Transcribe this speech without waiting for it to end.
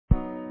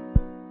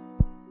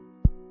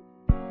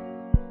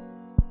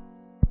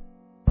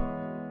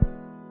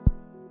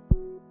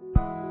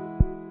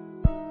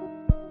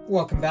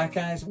Welcome back,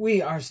 guys.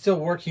 We are still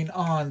working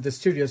on the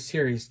Studio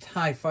Series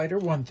TIE Fighter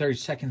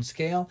 1/32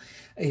 scale,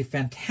 a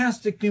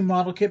fantastic new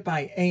model kit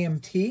by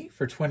AMT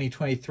for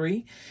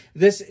 2023.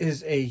 This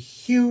is a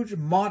huge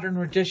modern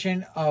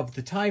rendition of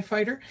the TIE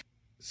Fighter.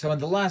 So in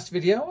the last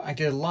video, I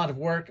did a lot of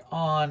work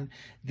on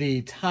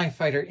the TIE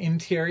Fighter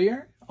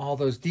interior, all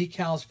those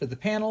decals for the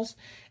panels,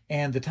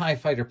 and the TIE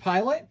Fighter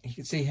pilot. You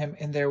can see him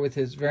in there with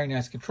his very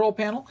nice control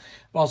panel.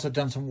 I've also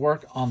done some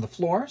work on the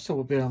floor, so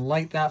we'll be able to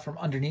light that from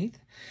underneath.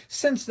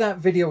 Since that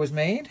video was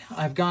made,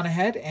 I've gone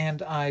ahead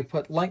and I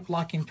put light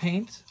blocking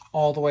paint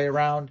all the way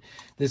around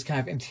this kind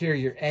of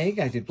interior egg.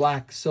 I did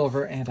black,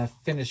 silver, and I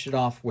finished it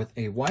off with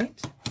a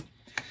white.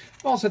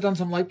 I've also done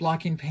some light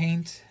blocking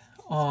paint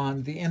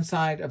on the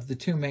inside of the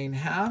two main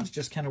halves,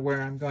 just kind of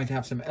where I'm going to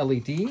have some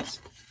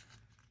LEDs.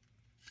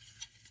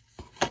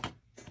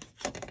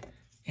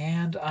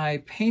 And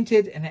I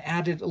painted and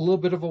added a little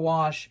bit of a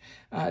wash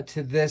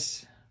to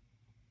this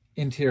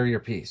interior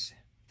piece.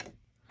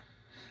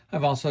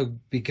 I've also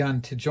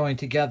begun to join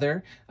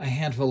together a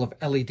handful of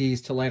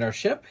LEDs to light our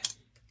ship.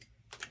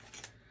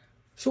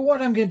 So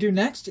what I'm going to do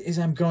next is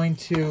I'm going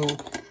to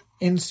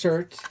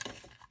insert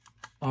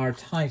our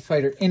TIE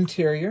Fighter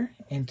interior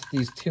into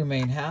these two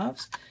main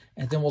halves,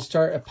 and then we'll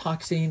start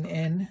epoxying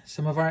in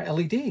some of our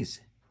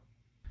LEDs.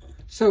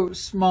 So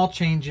small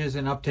changes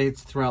and updates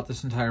throughout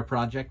this entire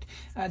project.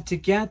 To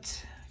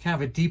get kind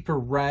of a deeper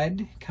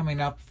red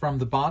coming up from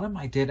the bottom,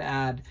 I did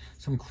add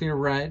some clear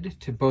red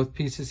to both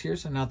pieces here.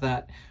 So now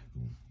that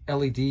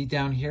LED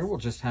down here will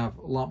just have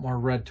a lot more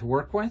red to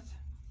work with.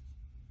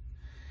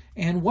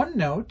 And one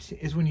note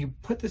is when you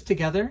put this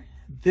together,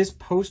 this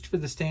post for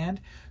the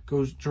stand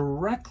goes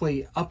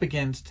directly up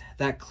against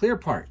that clear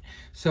part.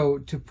 So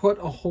to put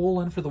a hole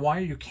in for the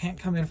wire, you can't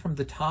come in from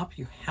the top,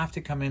 you have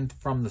to come in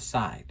from the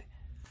side.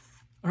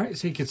 All right,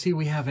 so you can see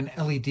we have an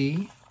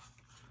LED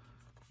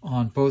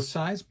on both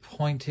sides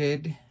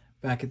pointed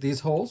back at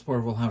these holes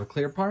where we'll have a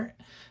clear part.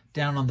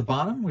 Down on the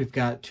bottom, we've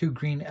got two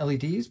green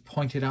LEDs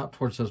pointed out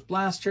towards those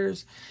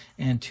blasters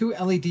and two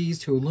LEDs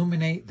to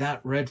illuminate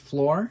that red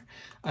floor.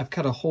 I've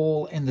cut a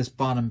hole in this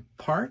bottom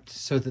part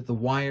so that the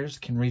wires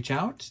can reach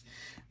out.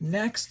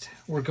 Next,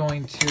 we're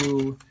going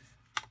to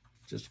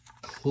just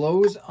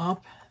close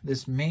up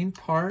this main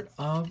part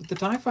of the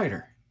TIE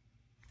Fighter.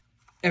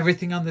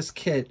 Everything on this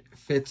kit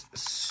fits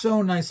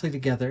so nicely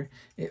together.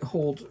 It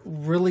holds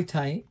really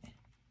tight.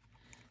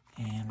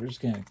 And we're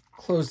just going to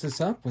close this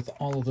up with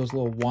all of those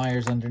little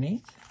wires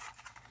underneath.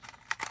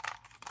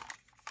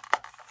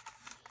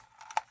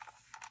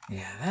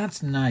 Yeah,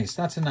 that's nice.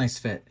 That's a nice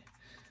fit.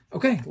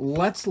 Okay,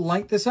 let's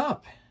light this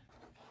up.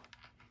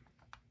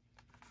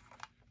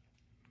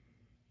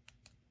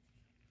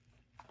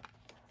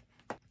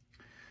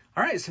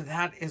 All right, so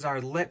that is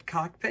our lit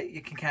cockpit.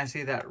 You can kind of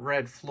see that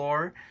red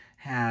floor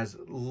has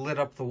lit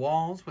up the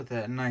walls with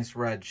a nice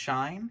red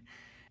shine.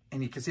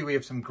 And you can see we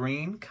have some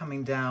green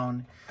coming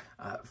down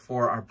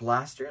for our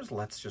blasters.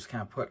 Let's just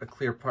kind of put a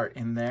clear part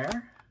in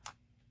there.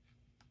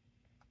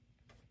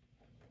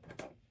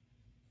 All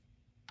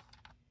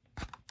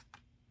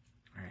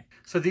right,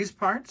 so these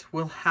parts,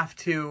 we'll have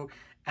to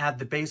add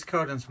the base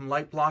coat and some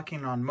light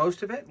blocking on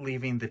most of it,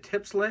 leaving the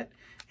tips lit,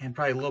 and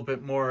probably a little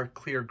bit more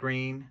clear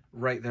green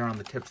right there on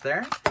the tips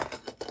there.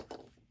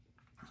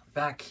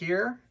 Back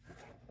here,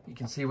 you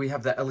can see we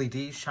have the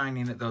LED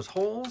shining at those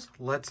holes.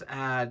 Let's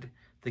add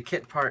the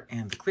kit part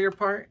and the clear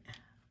part.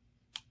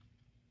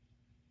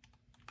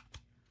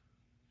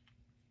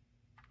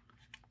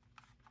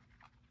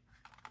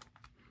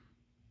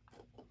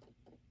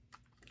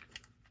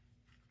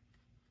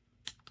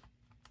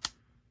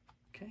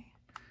 Okay,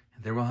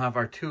 and there we'll have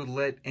our two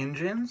lit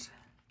engines.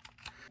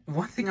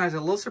 One thing I was a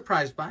little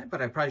surprised by,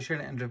 but I probably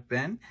shouldn't have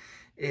been,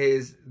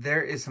 is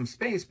there is some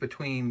space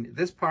between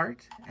this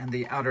part and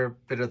the outer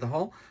bit of the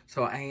hull.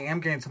 So I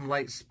am getting some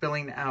light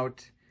spilling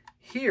out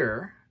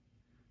here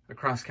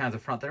across kind of the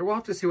front there. We'll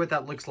have to see what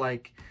that looks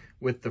like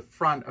with the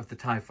front of the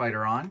TIE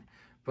Fighter on.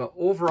 But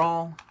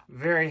overall,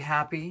 very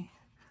happy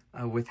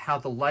with how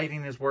the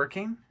lighting is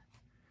working.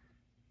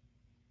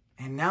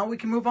 And now we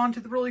can move on to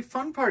the really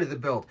fun part of the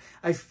build.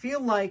 I feel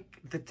like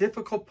the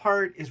difficult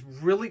part is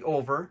really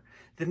over.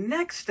 The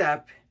next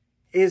step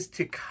is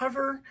to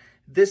cover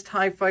this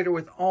TIE Fighter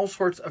with all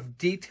sorts of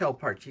detail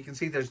parts. You can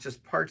see there's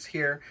just parts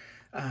here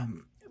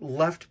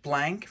left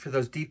blank for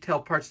those detail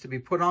parts to be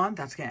put on.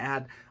 That's going to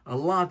add a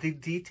lot of the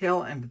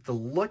detail and the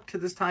look to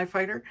this TIE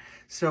Fighter.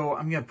 So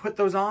I'm going to put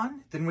those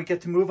on, then we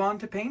get to move on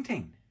to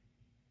painting.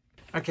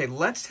 Okay,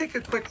 let's take a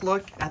quick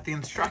look at the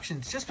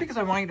instructions, just because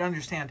I want you to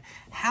understand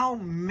how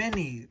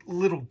many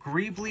little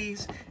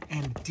greeblies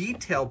and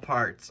detail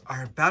parts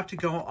are about to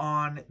go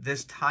on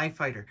this TIE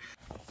Fighter.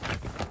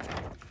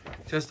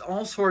 Just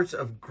all sorts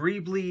of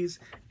greeblies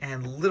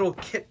and little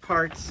kit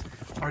parts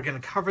are going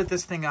to cover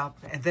this thing up.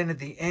 And then at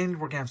the end,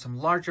 we're going to have some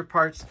larger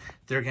parts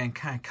that are going to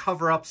kind of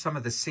cover up some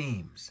of the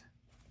seams.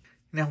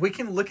 Now we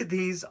can look at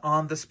these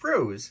on the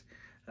sprues,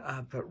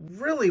 but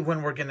really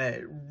when we're going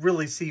to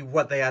really see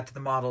what they add to the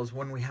model is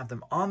when we have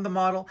them on the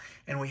model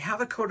and we have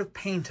a coat of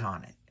paint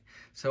on it.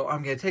 So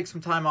I'm going to take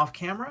some time off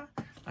camera.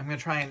 I'm going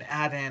to try and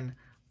add in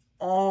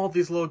all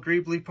these little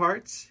greebly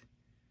parts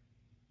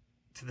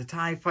to the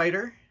TIE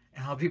Fighter,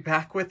 and I'll be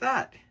back with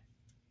that.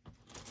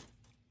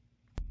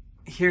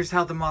 Here's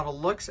how the model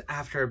looks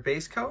after a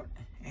base coat,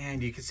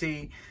 and you can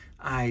see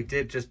I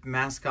did just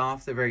mask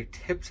off the very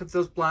tips of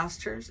those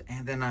blasters,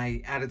 and then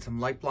I added some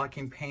light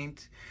blocking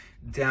paint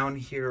down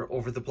here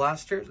over the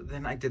blasters.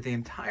 Then I did the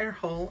entire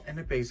hull in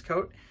a base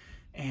coat,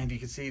 and you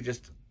can see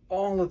just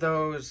all of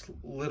those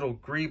little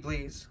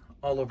greeblies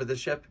all over the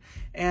ship.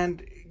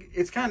 And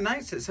it's kind of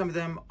nice that some of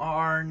them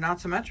are not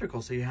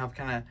symmetrical, so you have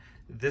kind of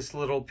this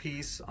little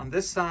piece on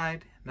this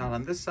side, not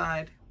on this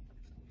side.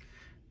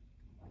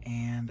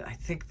 And I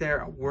think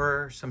there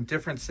were some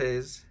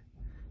differences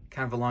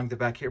kind of along the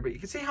back here, but you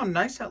can see how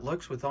nice that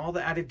looks with all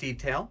the added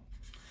detail.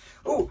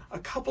 Oh, a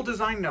couple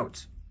design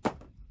notes.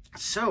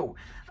 So,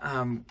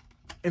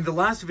 in the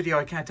last video,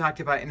 I kind of talked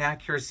about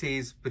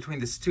inaccuracies between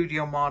the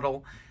studio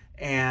model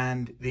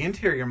and the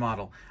interior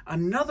model.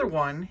 Another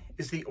one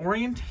is the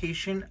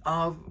orientation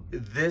of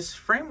this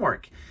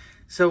framework.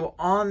 So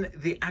on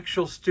the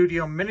actual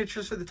studio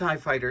miniatures for the TIE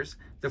Fighters,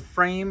 the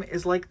frame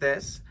is like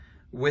this,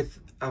 with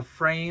a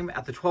frame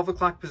at the 12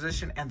 o'clock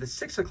position and the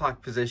 6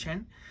 o'clock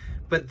position.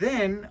 But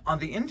then on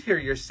the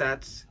interior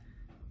sets,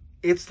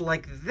 it's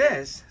like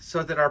this,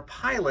 so that our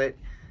pilot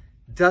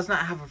does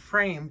not have a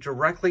frame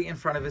directly in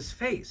front of his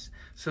face.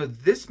 So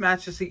this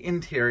matches the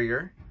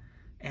interior,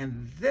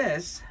 and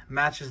this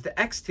matches the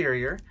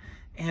exterior.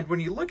 And when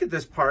you look at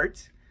this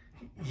part,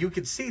 you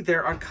can see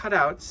there are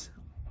cutouts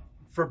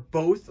for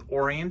both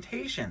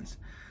orientations.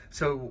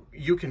 So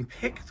you can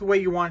pick the way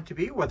you want it to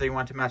be, whether you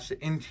want to match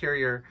the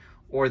interior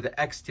or the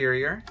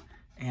exterior,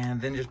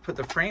 and then just put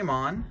the frame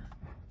on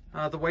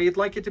the way you'd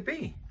like it to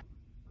be.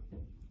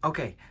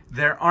 Okay,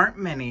 there aren't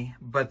many,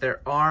 but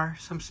there are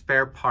some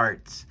spare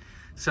parts.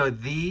 So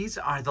these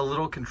are the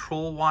little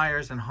control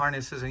wires and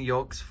harnesses and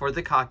yokes for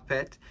the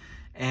cockpit.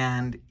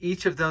 And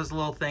each of those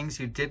little things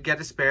you did get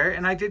a spare,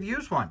 and I did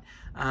use one.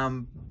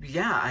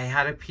 Yeah, I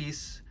had a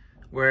piece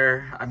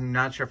where I'm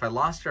not sure if I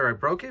lost it or I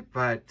broke it,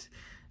 but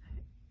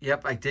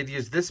yep, I did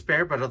use this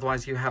spare, but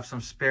otherwise you have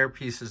some spare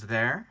pieces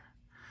there.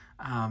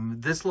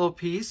 This little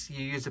piece,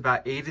 you use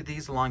about 8 of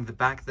these along the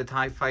back of the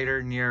TIE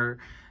Fighter near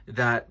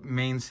that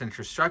main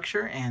center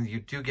structure, and you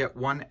do get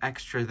 1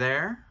 extra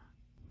there.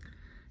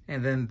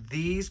 And then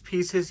these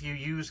pieces you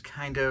use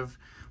kind of,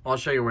 well, I'll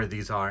show you where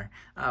these are,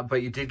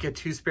 but you did get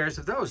 2 spares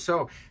of those.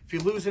 So if you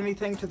lose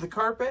anything to the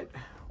carpet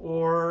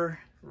or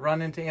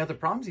run into any other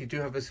problems, you do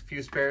have a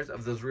few spares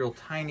of those real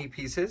tiny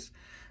pieces.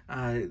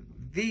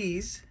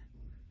 These,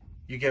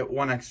 you get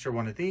 1 extra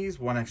one of these,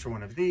 1 extra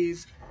one of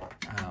these.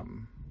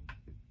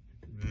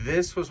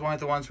 This was one of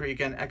the ones where you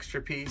get an extra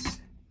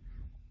piece.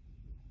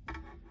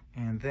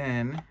 And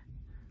then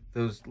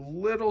those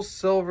little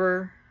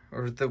silver,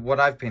 or what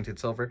I've painted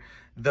silver,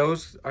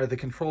 those are the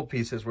control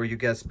pieces where you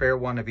get a spare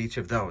 1 of each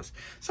of those.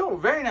 So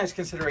very nice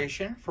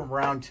consideration from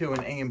round 2 in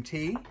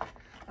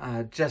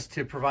AMT, just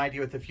to provide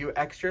you with a few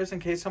extras in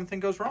case something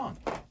goes wrong.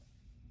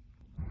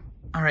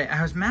 All right,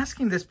 I was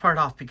masking this part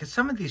off because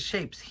some of these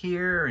shapes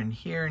here and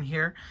here and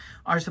here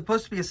are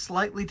supposed to be a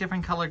slightly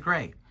different color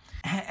gray.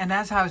 And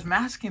as I was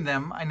masking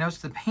them, I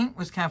noticed the paint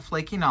was kind of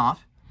flaking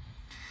off.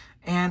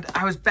 And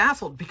I was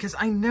baffled because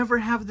I never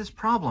have this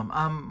problem.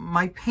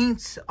 My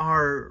paints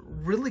are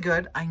really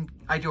good.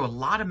 I do a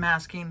lot of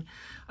masking.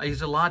 I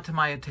use a lot of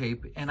Tamiya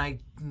tape, and I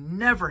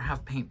never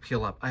have paint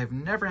peel up. I have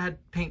never had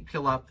paint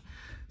peel up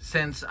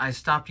since I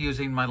stopped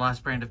using my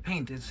last brand of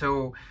paint. And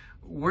so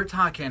we're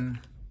talking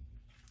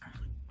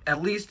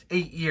at least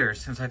 8 years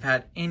since I've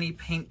had any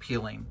paint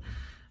peeling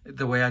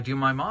the way I do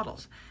my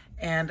models.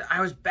 And I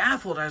was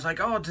baffled. I was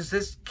like, oh, does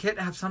this kit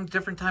have some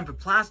different type of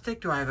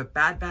plastic? Do I have a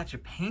bad batch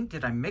of paint?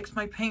 Did I mix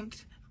my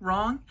paint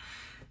wrong?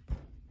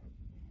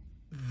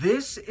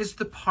 This is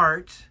the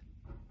part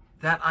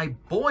that I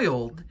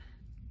boiled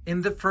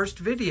in the first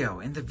video.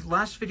 In the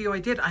last video I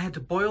did, I had to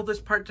boil this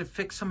part to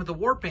fix some of the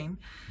warping.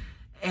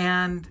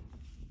 And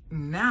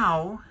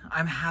now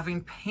I'm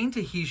having paint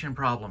adhesion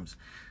problems.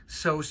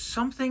 So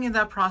something in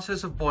that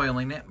process of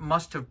boiling it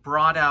must have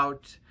brought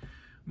out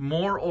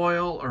more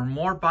oil or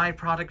more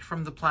byproduct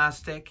from the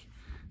plastic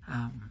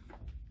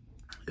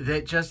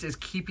that just is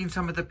keeping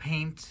some of the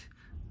paint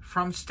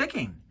from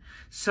sticking.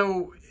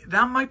 So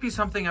that might be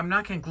something. I'm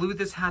not going to glue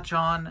this hatch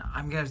on.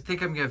 I'm going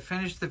to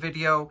finish the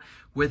video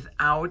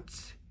without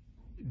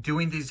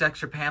doing these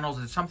extra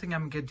panels. It's something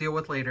I'm going to deal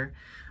with later,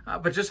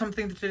 but just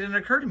something that didn't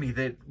occur to me,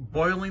 that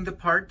boiling the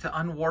part to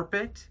unwarp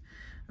it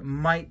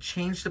might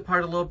change the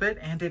part a little bit,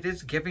 and it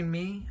is giving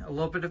me a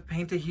little bit of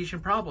paint adhesion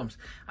problems.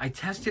 I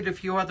tested a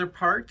few other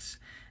parts.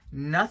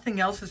 Nothing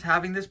else is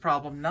having this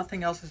problem.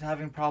 Nothing else is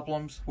having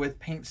problems with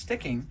paint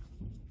sticking.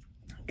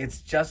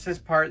 It's just this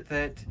part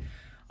that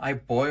I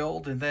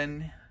boiled and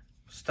then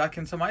stuck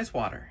in some ice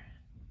water.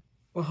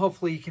 Well,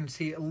 hopefully you can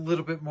see a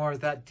little bit more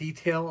of that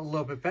detail a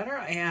little bit better.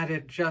 I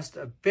added just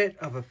a bit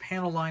of a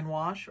panel line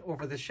wash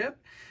over the ship,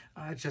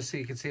 just so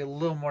you can see a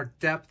little more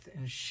depth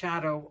and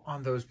shadow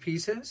on those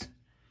pieces.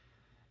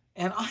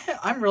 And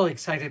I'm really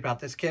excited about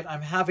this kit.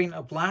 I'm having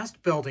a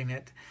blast building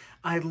it.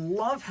 I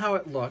love how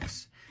it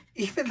looks,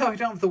 even though I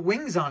don't have the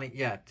wings on it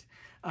yet.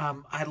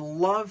 I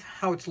love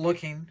how it's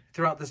looking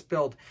throughout this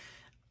build.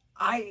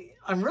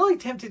 I'm really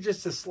tempted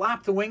just to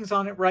slap the wings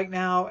on it right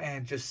now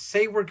and just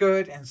say we're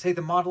good and say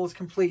the model is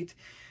complete,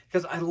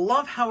 because I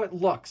love how it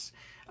looks.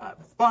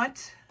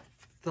 But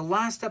the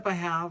last step I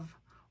have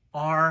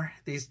are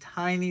these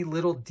tiny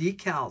little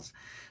decals.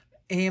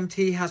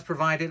 AMT has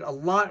provided a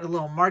lot of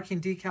little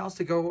marking decals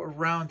to go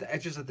around the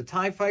edges of the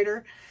TIE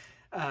Fighter,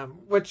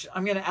 which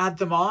I'm going to add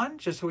them on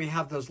just so we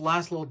have those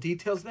last little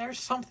details there.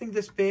 Something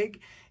this big,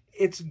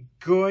 it's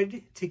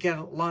good to get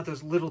a lot of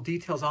those little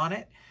details on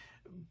it.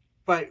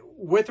 But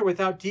with or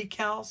without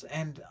decals,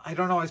 and I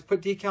don't always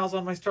put decals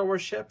on my Star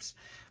Wars ships,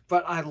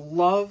 but I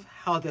love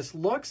how this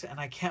looks and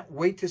I can't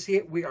wait to see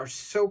it. We are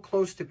so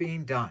close to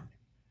being done.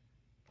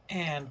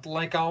 And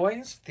like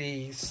always,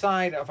 the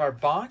side of our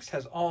box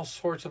has all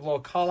sorts of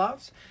little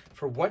callouts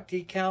for what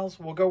decals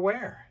will go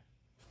where.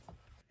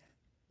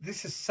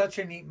 This is such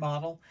a neat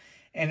model,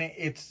 and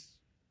it's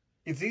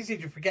easy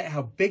to forget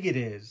how big it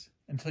is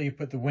until you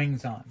put the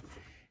wings on.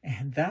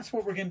 And that's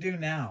what we're going to do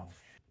now.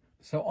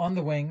 So on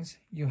the wings,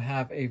 you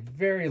have a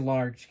very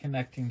large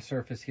connecting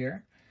surface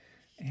here.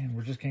 And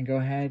we're just going to go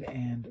ahead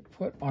and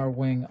put our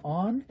wing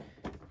on.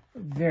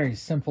 Very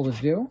simple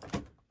to do.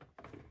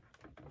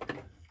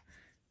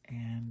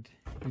 And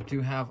we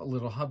do have a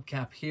little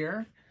hubcap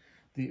here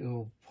that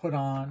you'll put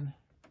on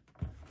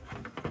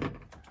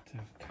to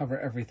cover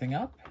everything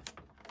up.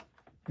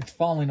 It's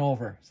falling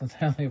over since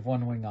I only have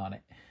one wing on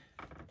it.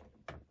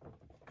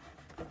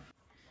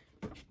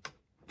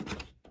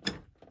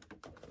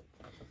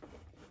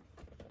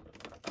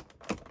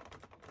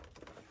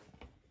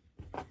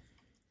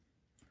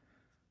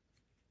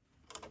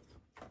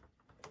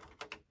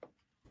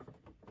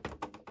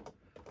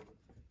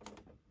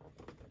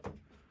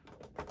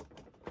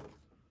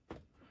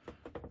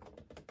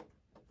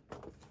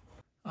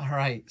 All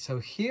right, so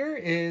here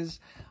is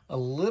a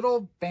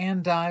little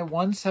Bandai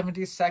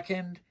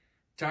 1/72nd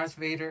Darth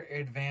Vader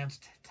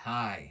Advanced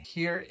TIE.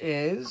 Here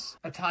is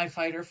a TIE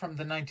Fighter from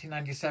the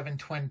 1997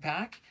 Twin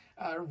Pack,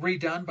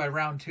 redone by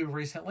Round 2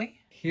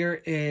 recently.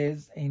 Here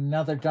is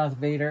another Darth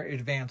Vader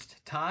Advanced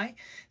TIE.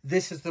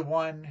 This is the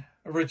one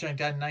originally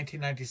done in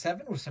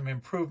 1997 with some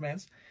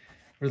improvements,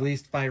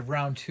 released by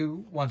Round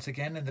 2 once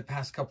again in the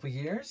past couple of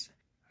years.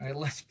 All right,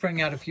 let's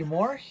bring out a few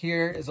more.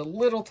 Here is a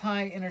little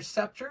TIE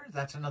Interceptor.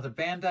 That's another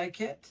Bandai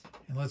kit.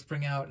 And let's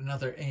bring out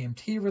another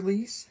AMT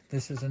release.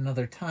 This is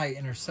another TIE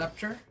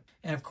Interceptor.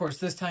 And of course,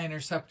 this TIE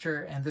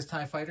Interceptor and this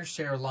TIE Fighter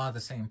share a lot of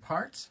the same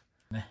parts.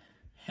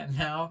 And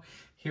now,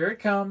 here it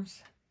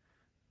comes.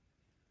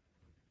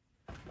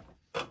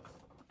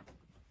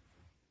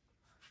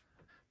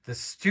 The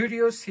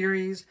Studio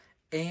Series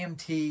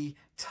AMT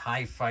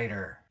TIE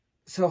Fighter.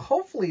 So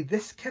hopefully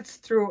this gets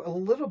through a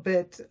little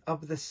bit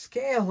of the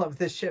scale of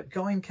this ship,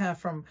 going kind of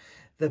from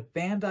the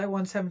Bandai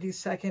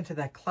 1/72nd to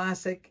that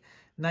classic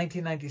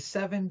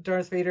 1997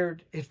 Darth Vader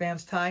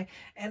Advanced TIE.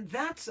 And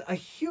that's a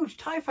huge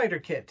TIE Fighter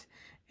kit.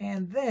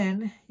 And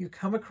then you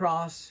come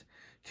across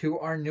to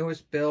our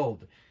newest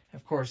build.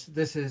 Of course,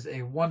 this is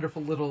a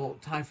wonderful little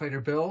TIE Fighter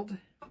build.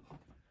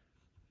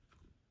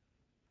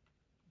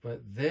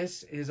 But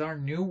this is our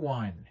new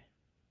one.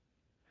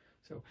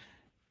 So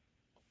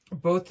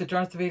both the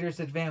Darth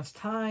Vader's Advanced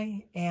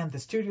TIE and the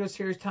Studio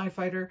Series TIE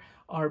Fighter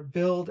are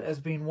billed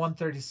as being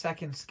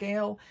 1/32nd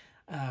scale.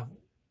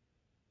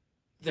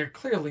 They're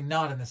clearly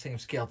not in the same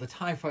scale. The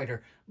TIE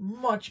Fighter,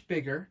 much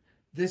bigger.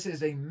 This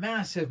is a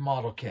massive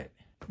model kit.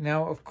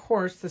 Now, of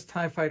course, this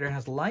TIE Fighter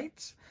has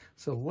lights,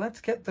 so let's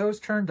get those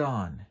turned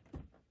on.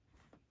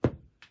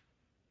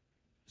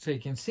 So you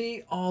can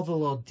see all the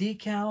little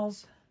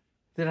decals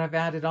that I've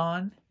added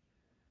on.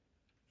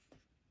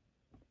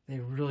 They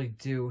really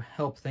do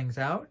help things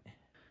out.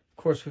 Of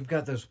course, we've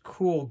got those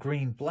cool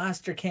green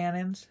blaster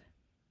cannons.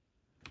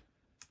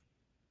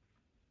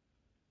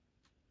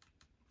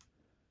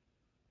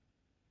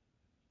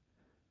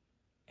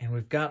 And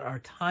we've got our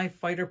TIE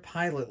Fighter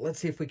pilot. Let's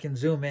see if we can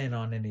zoom in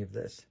on any of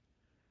this.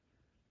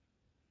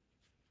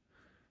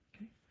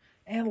 Okay.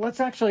 And let's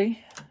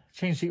actually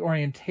change the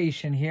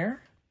orientation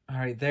here. All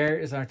right, there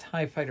is our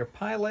TIE Fighter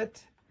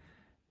pilot.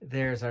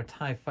 There's our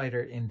TIE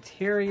Fighter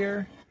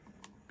interior.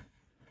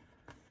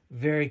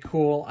 Very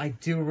cool. I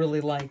do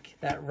really like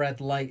that red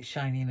light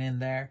shining in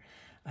there.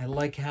 I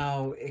like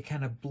how it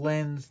kind of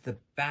blends the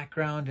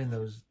background and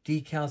those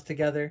decals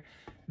together.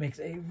 Makes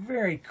a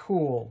very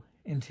cool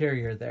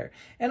interior there.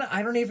 And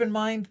I don't even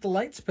mind the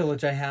light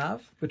spillage I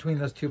have between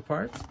those two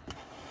parts.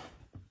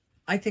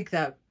 I think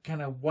that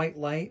kind of white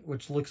light,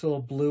 which looks a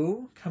little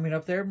blue coming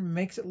up there,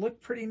 makes it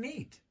look pretty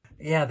neat.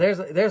 Yeah, there's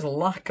a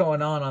lot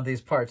going on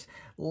these parts.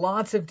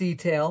 Lots of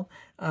detail.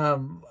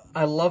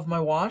 I love my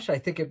wash. I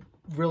think it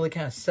really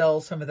kind of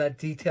sells some of that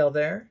detail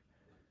there.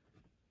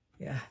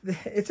 Yeah,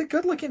 it's a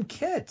good looking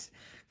kit.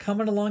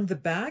 Coming along the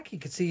back, you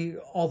can see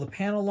all the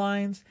panel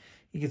lines.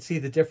 You can see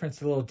the difference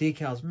the little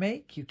decals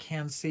make. You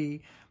can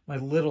see my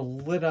little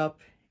lit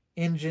up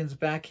engines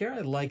back here.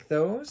 I like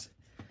those.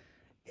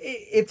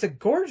 It's a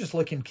gorgeous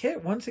looking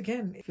kit. Once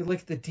again, if you look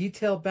at the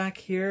detail back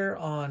here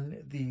on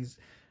these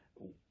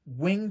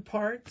wing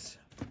parts,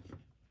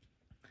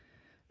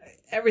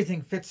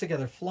 everything fits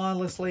together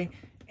flawlessly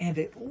and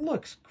it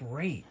looks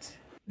great.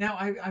 Now,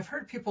 I've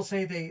heard people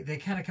say they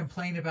kind of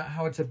complain about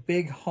how it's a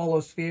big hollow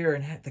sphere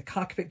and the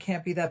cockpit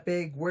can't be that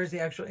big. Where's the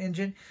actual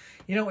engine?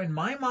 You know, in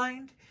my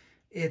mind,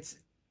 it's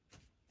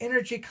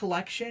energy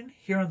collection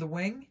here on the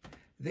wing.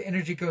 The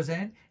energy goes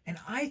in, and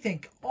I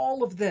think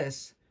all of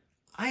this,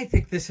 I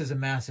think this is a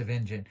massive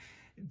engine.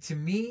 To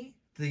me,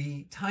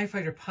 the TIE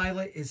Fighter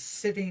pilot is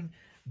sitting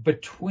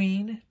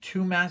between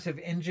two massive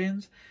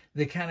engines.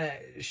 They kind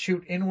of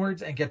shoot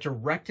inwards and get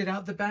directed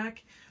out the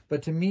back.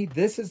 But to me,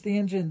 this is the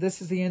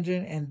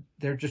engine, and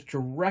they're just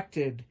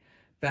directed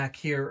back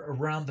here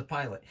around the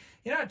pilot.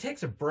 You know, it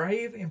takes a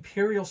brave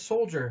Imperial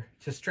soldier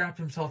to strap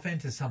himself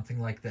into something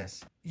like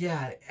this.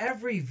 Yeah,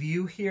 every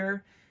view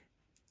here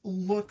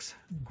looks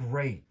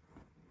great.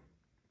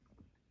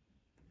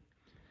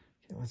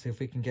 Okay, let's see if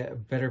we can get a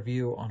better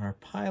view on our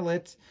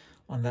pilot,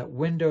 on that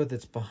window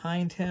that's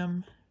behind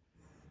him.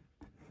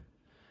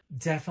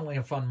 Definitely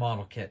a fun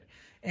model kit.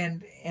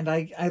 And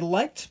I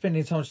liked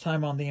spending so much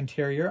time on the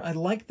interior. I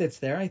like that it's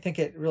there. I think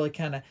it really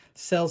kind of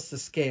sells the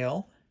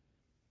scale.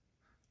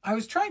 I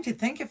was trying to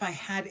think if I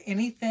had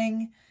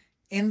anything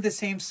in the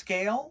same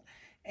scale,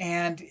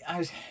 and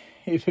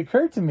it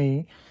occurred to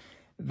me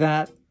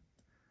that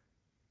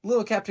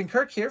little Captain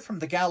Kirk here from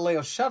the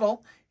Galileo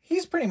shuttle,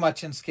 he's pretty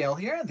much in scale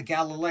here. And the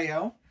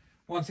Galileo,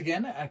 once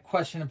again, a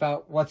question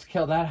about what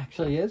scale that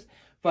actually is,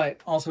 but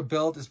also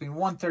billed as being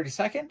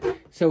 1/32.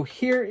 So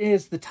here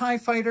is the TIE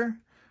Fighter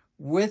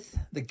with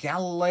the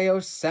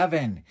Galileo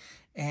 7.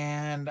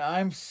 And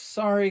I'm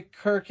sorry,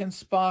 Kirk and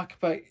Spock,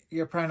 but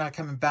you're probably not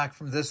coming back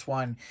from this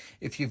one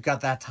if you've got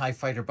that TIE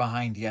Fighter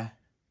behind you.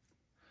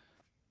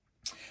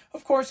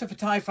 Of course, if a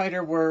TIE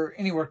Fighter were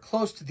anywhere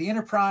close to the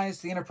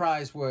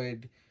Enterprise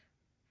would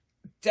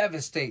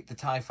devastate the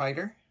TIE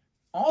Fighter.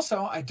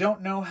 Also, I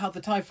don't know how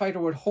the TIE Fighter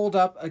would hold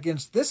up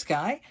against this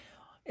guy,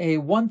 a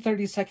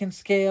 1/32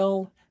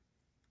 scale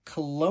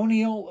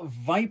Colonial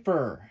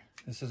Viper.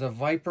 This is a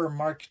Viper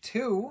Mark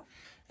II.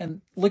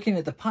 And looking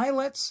at the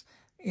pilots,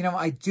 you know,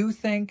 I do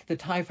think the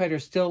TIE Fighter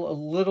is still a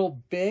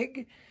little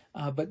big,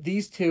 but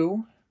these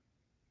two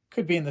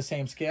could be in the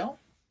same scale.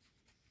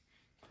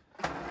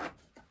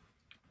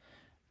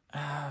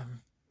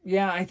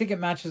 Yeah, I think it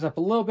matches up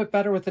a little bit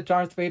better with the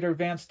Darth Vader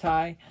Advanced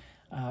TIE,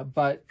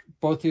 but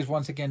both these,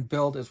 once again,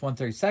 billed as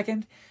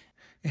 1/32.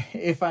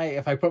 If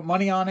I put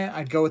money on it,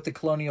 I'd go with the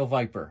Colonial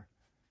Viper.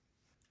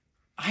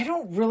 I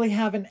don't really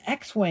have an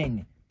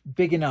X-Wing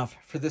big enough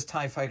for this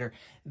TIE Fighter.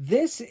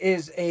 This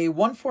is a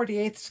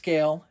 1/48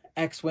 scale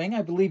X-Wing.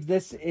 I believe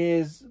this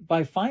is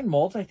by Fine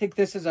Molds. I think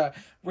this is a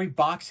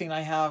reboxing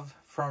I have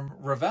from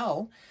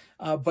Revell,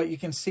 but you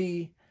can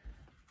see,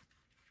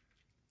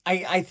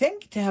 I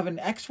think to have an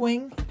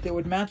X-Wing that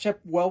would match up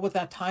well with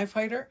that TIE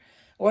Fighter,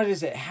 what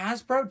is it,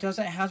 Hasbro?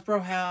 Doesn't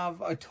Hasbro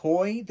have a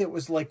toy that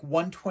was like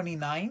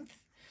 1/29th?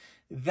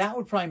 That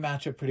would probably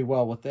match up pretty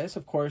well with this.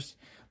 Of course,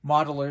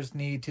 modelers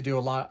need to do a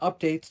lot of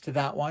updates to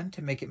that one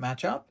to make it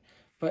match up.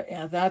 But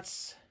yeah,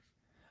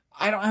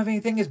 I don't have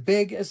anything as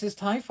big as this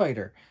TIE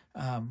Fighter.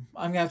 I'm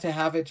going to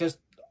have it just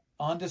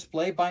on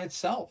display by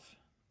itself.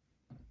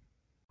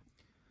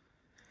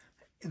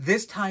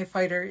 This TIE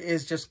Fighter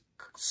is just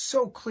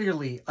so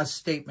clearly a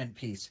statement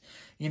piece.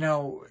 You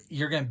know,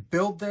 you're going to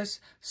build this,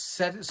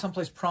 set it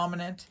someplace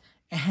prominent,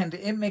 and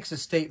it makes a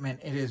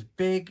statement. It is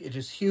big, it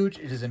is huge,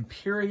 it is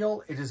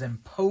imperial, it is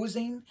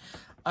imposing.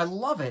 I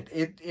love it.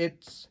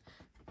 It's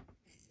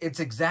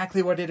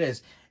exactly what it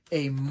is.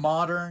 A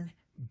modern,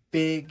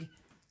 big,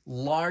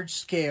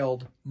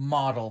 large-scaled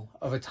model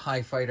of a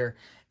TIE Fighter,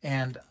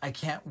 and I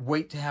can't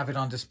wait to have it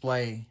on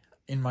display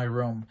in my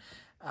room.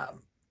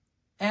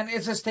 And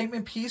it's a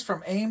statement piece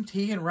from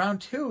AMT in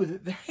round 2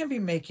 that they're going to be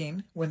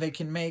making when they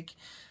can make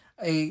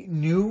a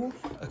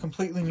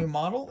completely new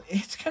model.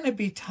 It's going to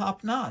be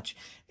top-notch.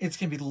 It's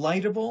going to be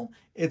lightable.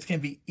 It's going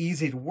to be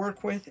easy to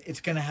work with.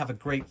 It's going to have a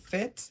great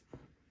fit.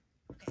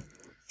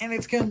 And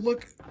it's going to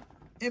look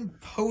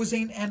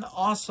imposing and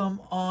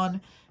awesome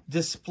on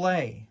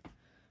display.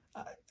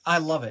 I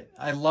love it.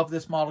 I love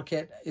this model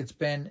kit. It's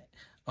been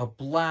a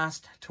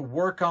blast to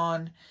work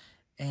on.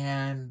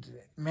 And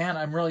man,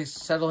 I'm really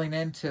settling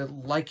into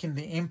liking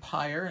the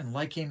Empire and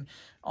liking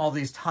all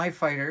these TIE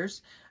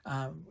Fighters.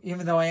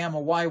 Even though I am a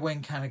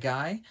Y-Wing kind of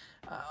guy,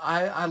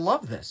 I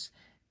love this.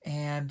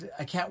 And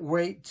I can't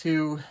wait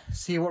to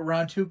see what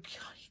round 2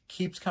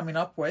 keeps coming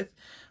up with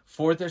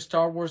for their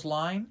Star Wars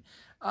line.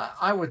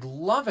 I would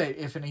love it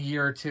if in a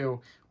year or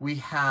 2 we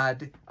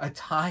had a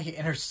TIE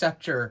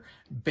Interceptor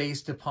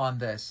based upon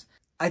this.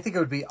 I think it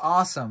would be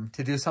awesome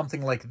to do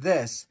something like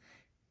this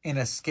in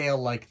a scale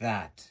like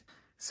that.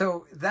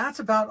 So that's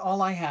about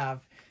all I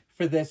have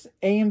for this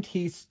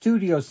AMT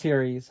Studio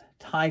Series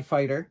TIE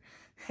Fighter.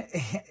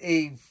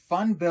 A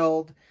fun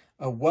build,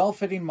 a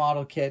well-fitting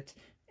model kit,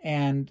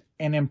 and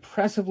an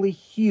impressively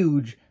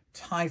huge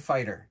TIE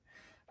Fighter.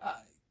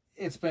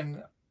 It's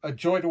been a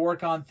joy to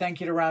work on.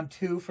 Thank you to Round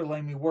 2 for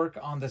letting me work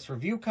on this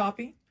review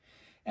copy.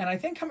 And I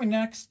think coming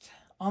next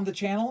on the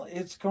channel,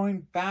 it's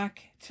going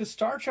back to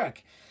Star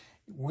Trek.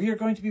 We are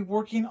going to be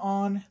working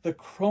on the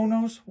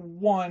Kronos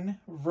 1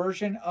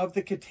 version of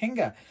the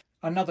Katinga.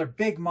 Another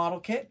big model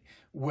kit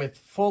with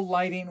full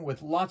lighting,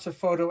 with lots of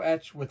photo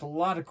etch, with a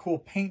lot of cool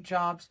paint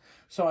jobs.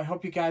 So I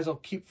hope you guys will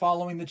keep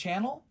following the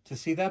channel to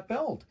see that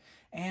build.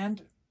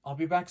 And I'll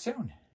be back soon.